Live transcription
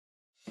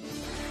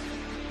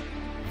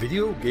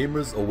Video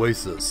Gamers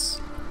Oasis.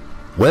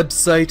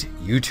 Website,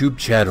 YouTube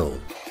channel.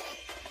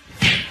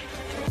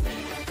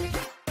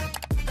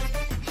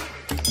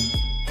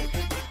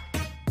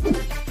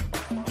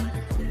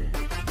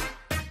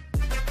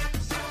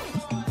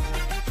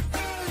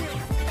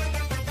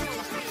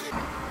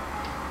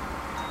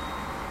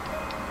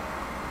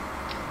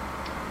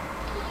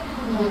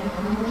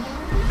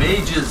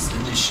 Mage's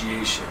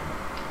Initiation.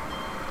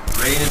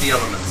 Reign of the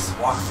Elements.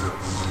 Walkthrough.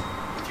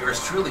 With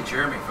yours truly,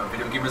 Jeremy from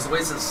Video Gamers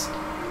Oasis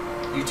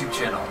YouTube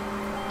channel.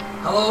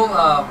 Hello,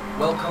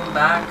 welcome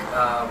back,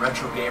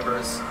 retro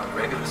gamers,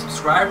 regular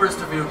subscribers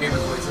to Video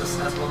Gamers Oasis,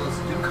 as well as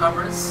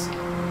newcomers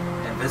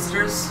and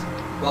visitors.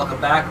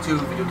 Welcome back to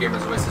Video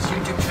Gamers Oasis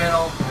YouTube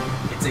channel.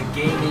 It's a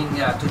gaming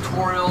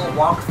tutorial,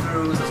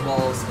 walkthroughs, as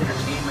well as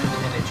entertainment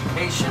and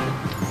education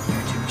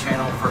YouTube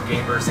channel for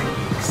gamers and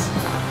geeks.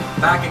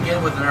 Back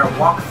again with another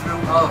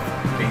walkthrough of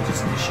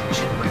Mage's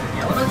Initiation, Reign of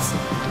the Elements,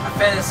 a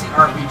fantasy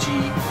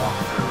RPG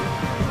walkthrough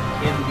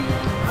in the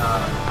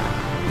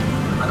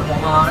an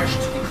homage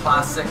to the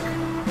classic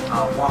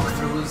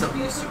walkthroughs that we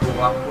used to go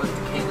up with,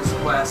 the King's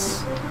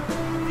Quest,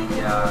 the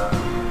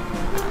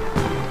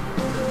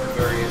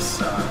various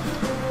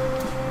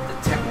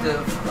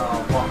detective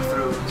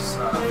walkthroughs,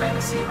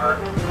 fantasy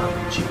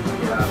RPG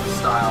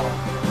style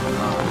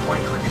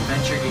point-click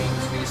adventure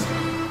games we used to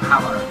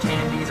have on our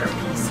Tandies, our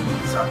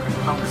PCs, our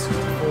Commodore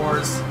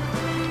 64s.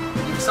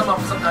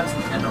 Sometimes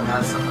Nintendo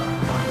has some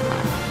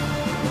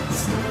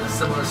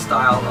similar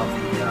style of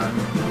the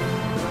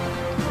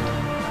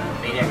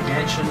Maniac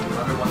Mansion,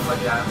 other ones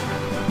like that.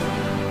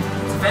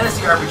 It's a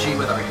fantasy RPG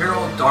with our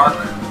hero, Dark.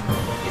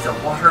 He's a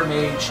water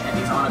mage and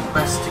he's on a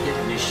quest to get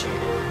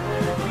initiated.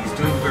 He's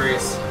doing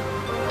various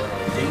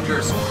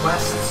dangerous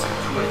quests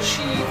to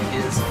achieve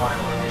his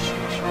final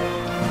initiation.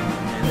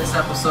 In this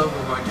episode,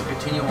 we're going to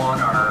continue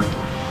on our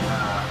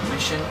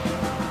mission.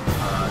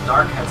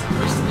 Dark has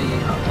recently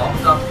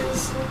bumped up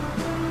his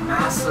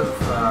massive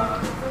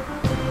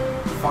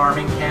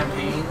farming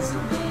campaigns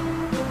in the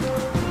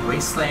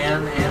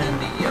Wasteland and in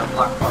the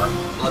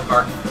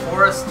Bloodbark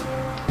Forest.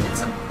 Did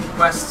some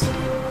quests,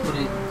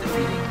 including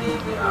defeating the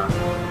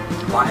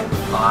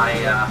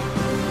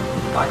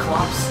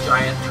Cyclops,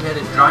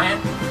 two-headed giant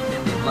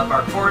in the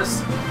Bloodbark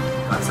Forest.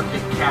 Got some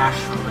big cash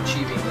from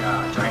achieving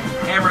a giant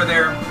hammer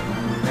there.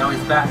 Now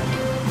he's back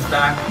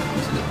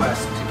to the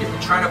quest to get the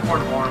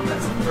Trinicorn Orb.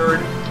 That's the third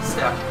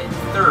step in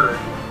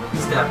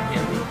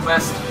the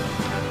quest.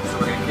 So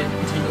we're going to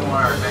continue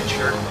on our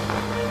adventure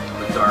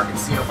with Dark and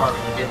see how far we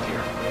can get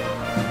here.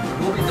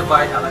 We will be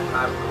divided.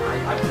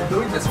 I've been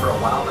doing this for a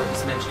while, but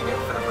just mentioning it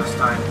for the first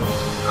time.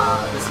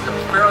 This is a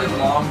fairly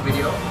long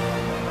video.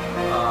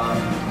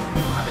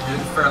 I've been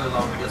doing fairly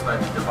long videos, but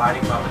I've been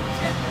dividing them up into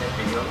 10-minute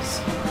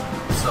videos.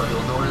 So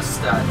you'll notice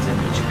that in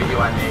each video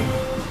I make,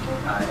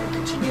 it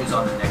continues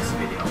on the next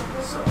video.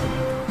 So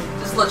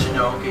just to let you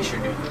know, in case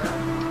you're new to that.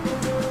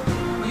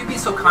 Will you be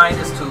so kind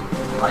as to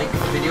like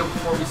the video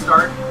before we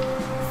start?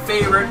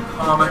 Favorite,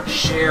 comment,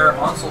 share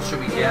on social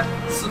media,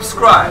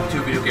 subscribe to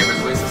Video Gamers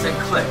Oasis, and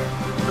click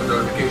the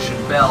notification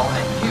bell,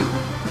 and you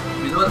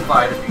will be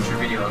notified of future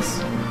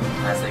videos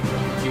as they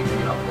continue to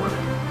be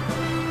uploaded.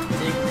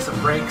 Taking some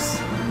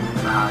breaks.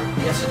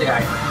 Yesterday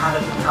I had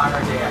an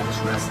entire day I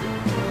just rested,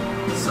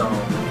 so I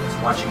was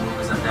watching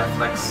movies on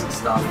Netflix and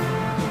stuff.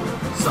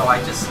 So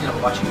I just,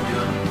 watching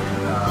Dune,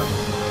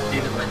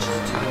 David Lynch's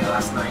Dune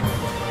last night.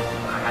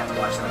 I had to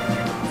watch that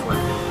again before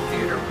the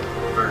theater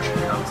version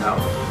comes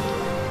out.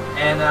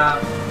 And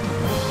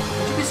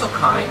would you be so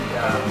kind,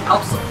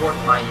 help support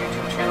my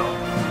YouTube channel,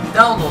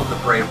 download the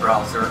Brave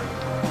browser,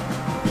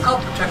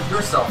 help protect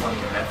yourself on the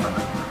internet from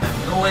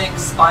annoying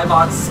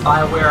spybots,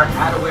 spyware,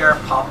 adware,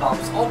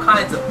 pop-ups, all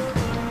kinds of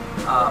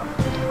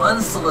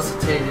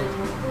unsolicited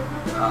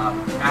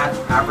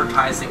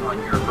advertising on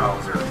your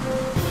browser.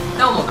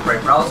 Download the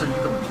Brave browser, you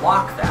can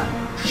block that.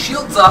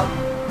 Shields up,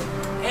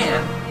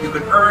 and you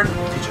can earn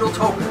digital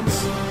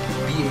tokens,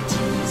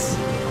 VATs,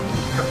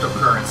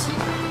 cryptocurrency,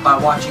 by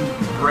watching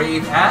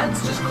Brave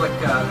ads. Just click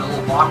the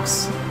little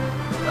box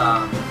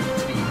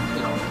to be,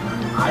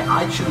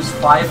 I choose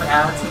 5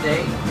 ads a day.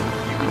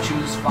 You can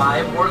choose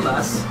 5 or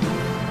less,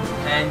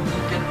 and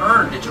you can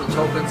earn digital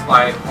tokens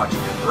by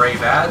watching the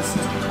Brave ads.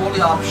 It's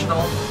totally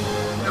optional,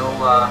 no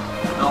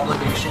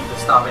obligation. You can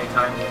stop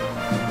anytime.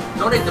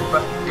 Donate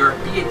your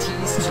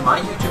VATs to my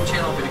YouTube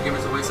channel, Video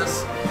Gamers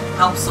Oasis.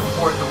 Help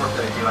support the work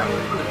that I do. I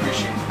really would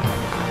appreciate it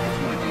if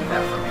you would do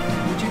that for me.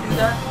 Would you do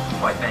that?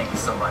 Why, thank you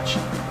so much.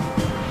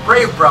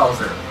 Brave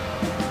browser.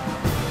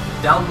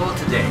 Download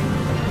today.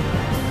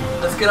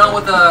 Let's get on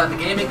with the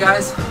gaming,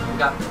 guys. We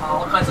got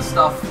all kinds of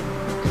stuff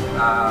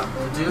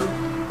to do.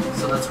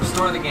 So let's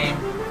restore the game.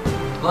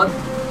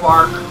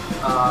 Bloodbark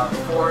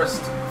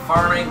Forest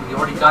farming. We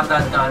already got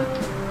that done.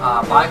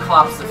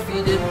 Cyclops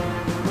defeated.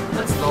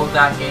 Let's load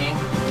that game.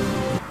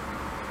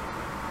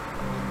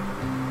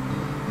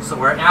 So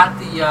we're at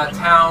the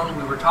town.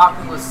 We were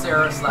talking with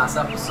Saris last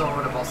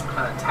episode about some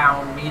kind of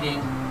town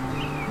meeting.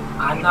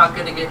 I'm not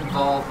going to get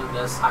involved in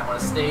this. I want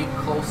to stay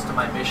close to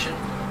my mission.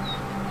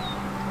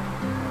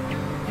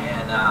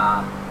 And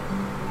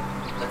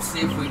let's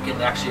see if we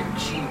can actually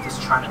achieve this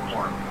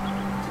Trinicorn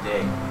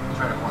today.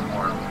 Trinicorn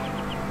horn.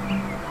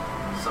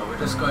 So we're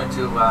just going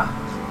to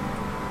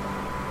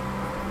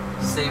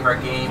save our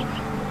game.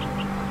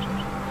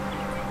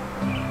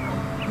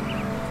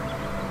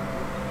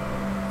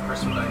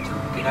 First we're going to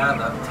get out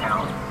of the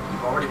town.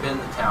 We've already been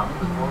in the town.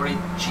 We've already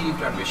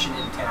achieved our mission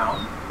in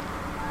town.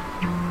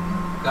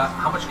 Got,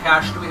 how much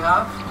cash do we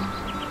have?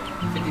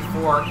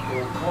 54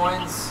 gold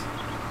coins.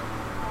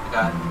 We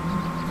got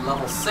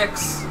level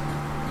 6.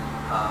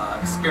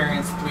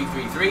 Experience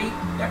 333.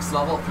 Next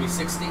level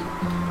 360.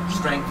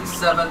 Strength is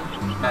 7.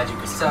 Magic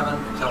is 7.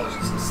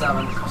 Intelligence is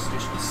 7.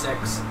 Constitution is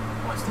 6.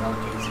 Points to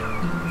allocate 0.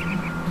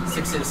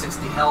 60 to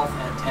 60 health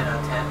and 10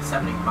 out of 10.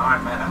 70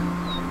 mana.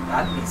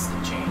 That needs to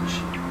change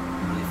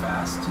really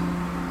fast.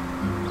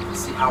 Let's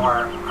see how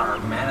our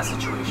mana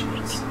situation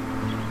is.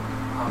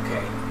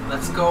 Okay,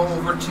 let's go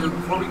over to,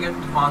 before we get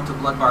on to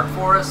Bloodbark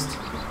Forest,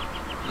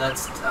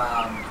 let's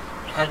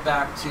head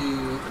back to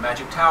the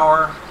Magic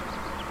Tower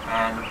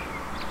and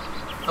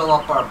fill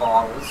up our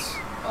bottles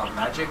of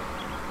magic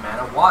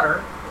mana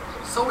water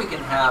so we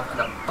can have an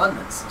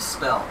abundance of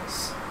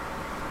spells.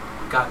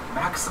 We've got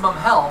maximum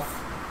health,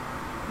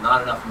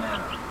 not enough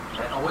mana.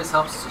 That always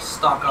helps to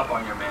stock up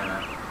on your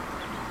mana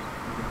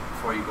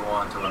before you go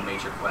on to a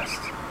major quest.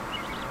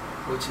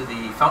 Go to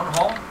the Fountain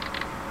Hall.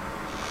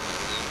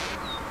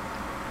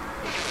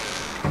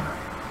 Right.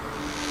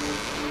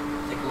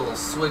 Take a little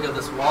swig of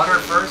this water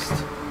first.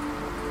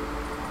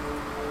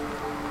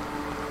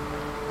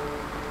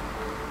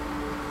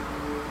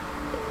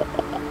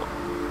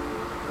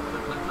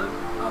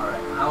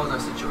 Alright, how is our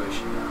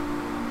situation now?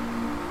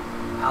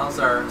 How's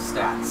our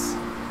stats?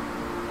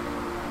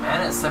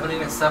 Mana is 70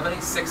 to 70,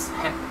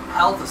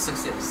 health is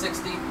 60 to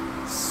 60.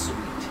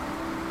 Sweet.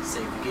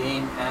 Save the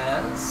game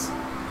as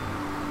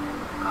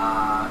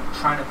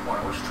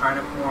Trinicorn. Which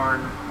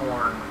Trinicorn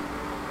horn?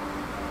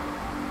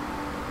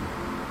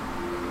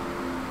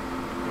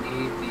 We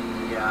need the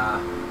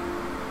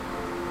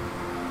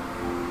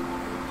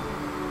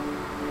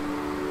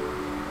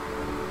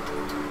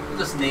we'll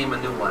just name a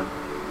new one.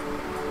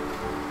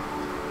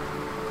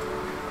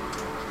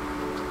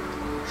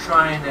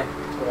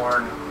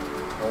 Trinicorn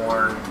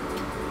horn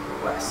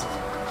quest.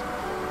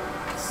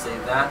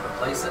 Save that,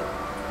 replace it.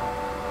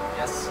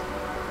 Yes.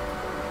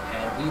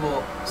 And we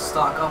will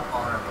stock up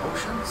on our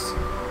potions.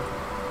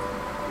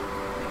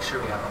 Make sure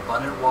we have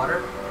abundant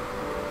water.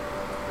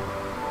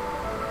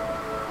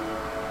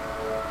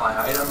 By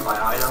item, by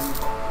item.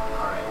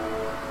 Alright. I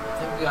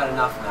think we got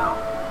enough now.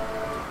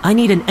 I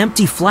need an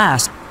empty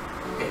flask.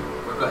 Okay,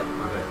 we're good,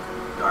 we're good.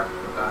 Dark,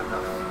 we've got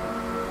enough.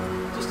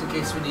 Just in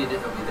case we need it,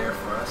 it'll be there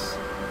for us.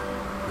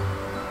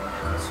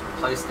 And let's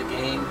replace the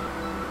game.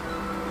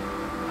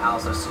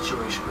 How's our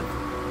situation with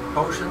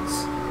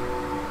potions?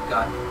 We've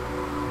got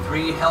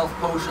 3 health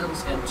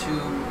potions and 2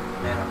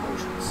 mana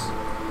potions.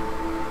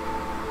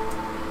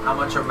 How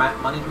much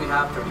money do we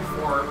have?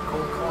 34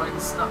 gold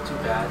coins. Not too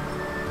bad.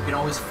 We can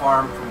always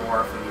farm for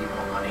more if we need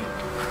more money.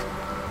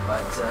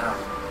 But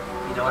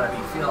you know what?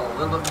 I'd feel a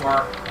little bit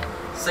more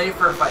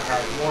safer if I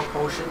had more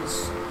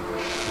potions.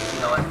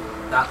 You know what?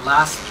 That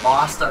last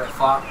boss that I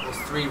fought was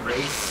 3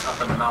 wraiths up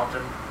in the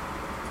mountain.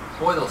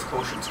 Boy, those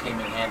potions came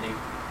in handy.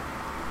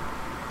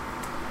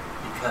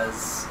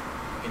 Because,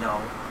 you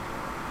know,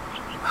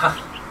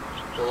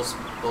 those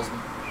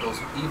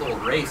evil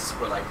wraiths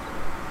were like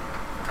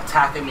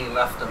attacking me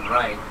left and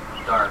right,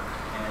 dark,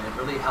 and it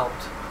really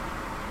helped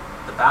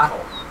the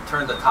battle,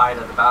 turned the tide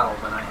of the battle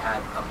when I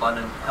had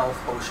abundant health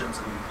potions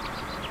and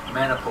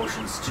mana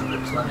potions to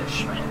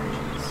replenish my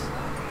energies.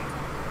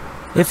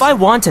 If I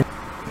want to...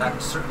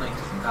 That certainly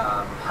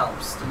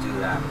helps to do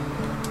that.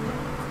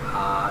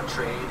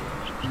 Trade.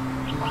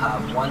 I'll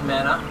have 1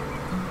 mana,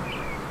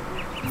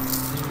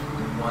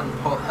 1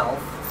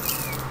 health.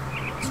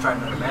 Let's try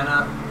another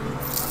mana,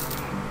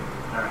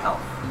 another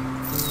health.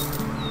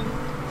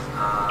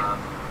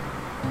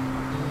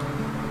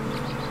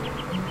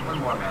 1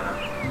 more mana.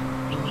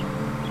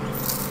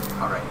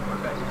 Alright, we're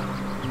good now.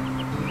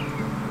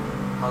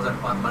 How's our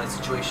money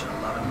situation?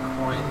 11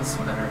 coins.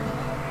 Better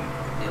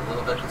be a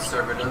little bit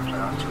conservative, but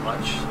not too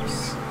much.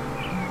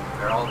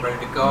 They're all ready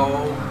to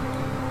go.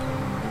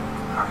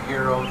 Our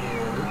hero is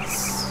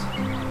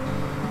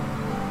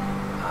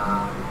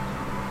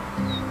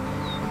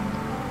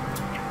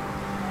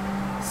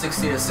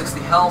 60 to 60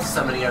 health,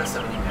 70 out of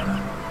 70 mana.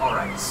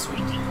 Alright, sweet.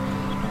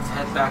 Let's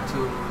head back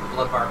to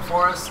Bloodbark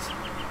Forest.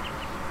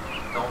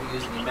 Don't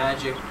use any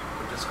magic.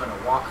 We're just going to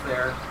walk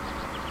there.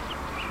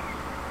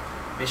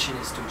 Mission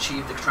is to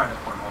achieve the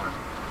Trinicorn horn.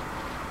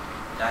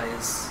 That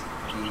is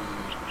the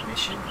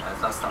mission,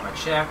 as last time I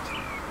checked.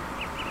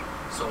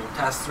 So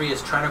task 3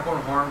 is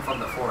Trinicorn horn from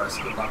the forest.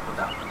 Good luck with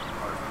that one.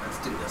 Alright, let's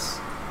do this.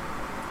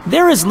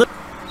 There is Let's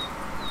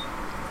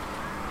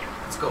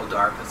go,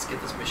 Dark. Let's get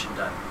this mission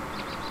done.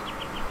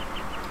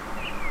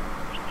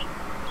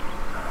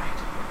 Alright.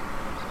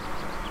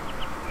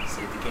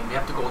 Save the game. We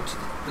have to go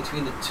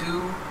between the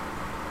 2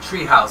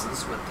 tree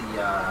houses with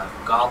the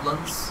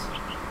goblins.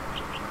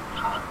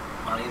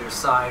 On either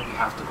side, we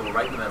have to go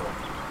right in the middle.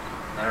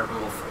 And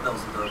everybody will,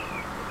 those are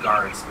the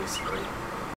guards, basically.